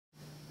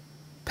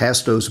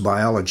Pasto's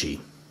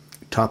Biology,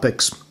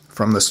 Topics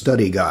from the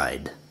Study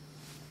Guide.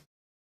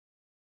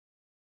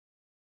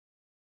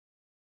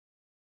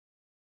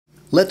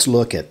 Let's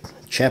look at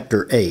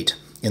Chapter 8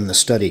 in the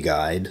Study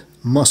Guide,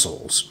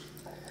 Muscles.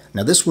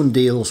 Now this one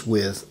deals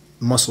with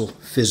muscle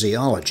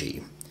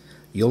physiology.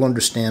 You'll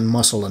understand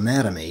muscle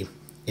anatomy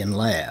in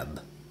lab.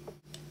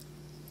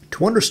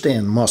 To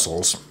understand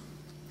muscles,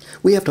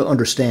 we have to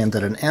understand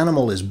that an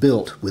animal is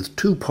built with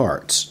two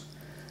parts.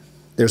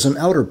 There's an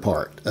outer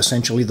part,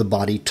 essentially the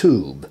body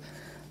tube.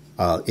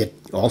 It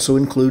also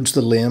includes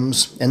the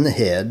limbs and the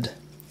head.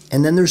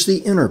 And then there's the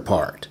inner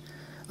part.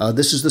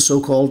 This is the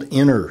so-called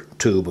inner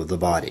tube of the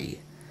body.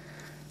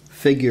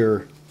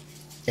 Figure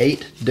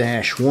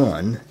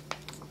 8-1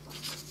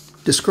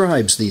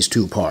 describes these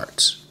two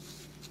parts.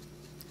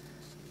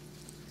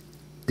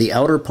 The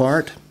outer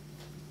part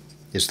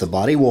is the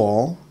body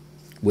wall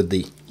with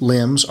the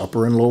limbs,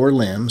 upper and lower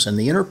limbs, and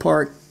the inner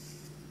part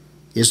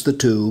is the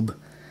tube.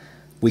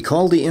 We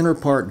call the inner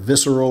part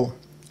visceral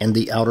and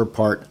the outer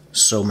part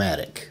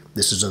somatic.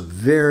 This is a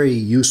very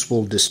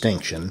useful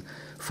distinction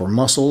for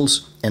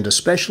muscles, and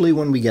especially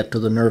when we get to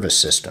the nervous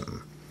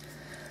system.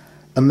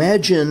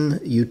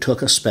 Imagine you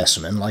took a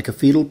specimen like a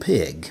fetal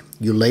pig.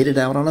 You laid it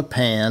out on a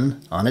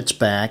pan on its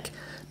back,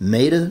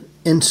 made an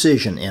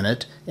incision in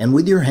it, and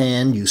with your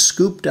hand you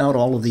scooped out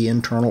all of the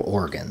internal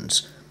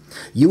organs.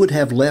 You would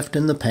have left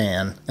in the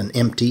pan an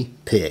empty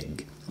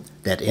pig.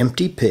 That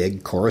empty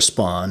pig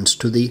corresponds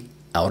to the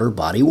outer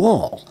body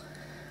wall.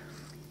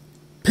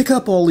 Pick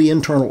up all the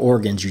internal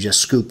organs you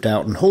just scooped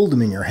out and hold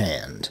them in your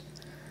hand.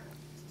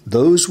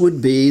 Those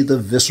would be the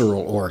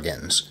visceral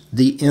organs,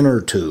 the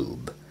inner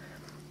tube.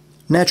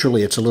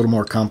 Naturally, it's a little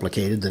more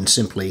complicated than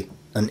simply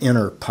an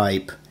inner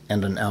pipe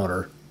and an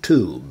outer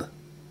tube,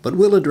 but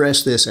we'll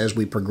address this as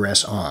we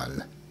progress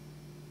on.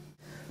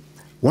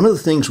 One of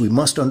the things we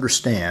must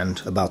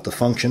understand about the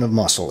function of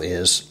muscle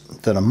is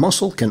that a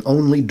muscle can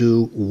only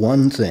do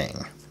one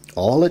thing.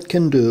 All it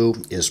can do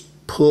is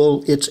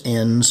pull its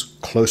ends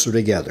closer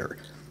together.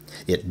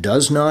 It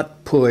does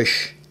not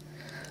push,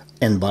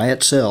 and by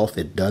itself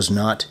it does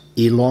not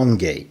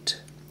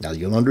elongate. Now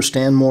you'll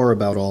understand more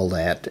about all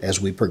that as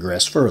we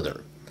progress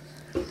further.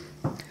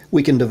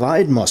 We can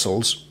divide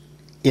muscles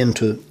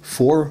into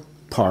 4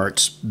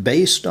 parts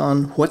based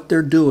on what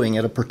they're doing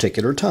at a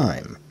particular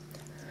time.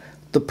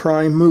 The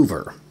prime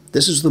mover.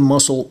 This is the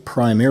muscle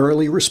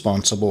primarily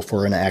responsible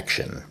for an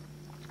action.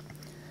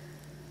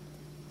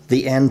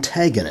 The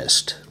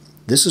antagonist.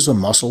 This is a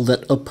muscle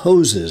that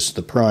opposes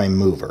the prime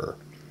mover.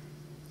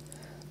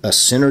 A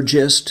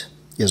synergist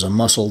is a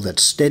muscle that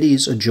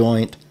steadies a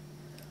joint,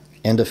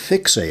 and a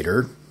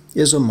fixator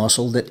is a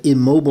muscle that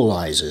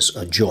immobilizes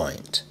a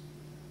joint.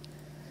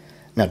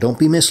 Now don't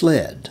be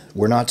misled.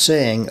 We're not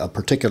saying a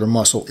particular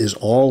muscle is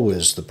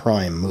always the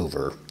prime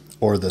mover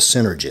or the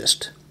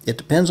synergist. It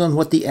depends on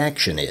what the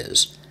action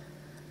is.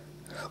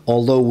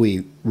 Although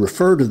we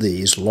refer to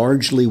these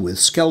largely with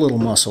skeletal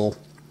muscle,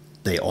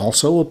 they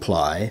also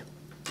apply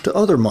to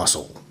other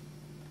muscle.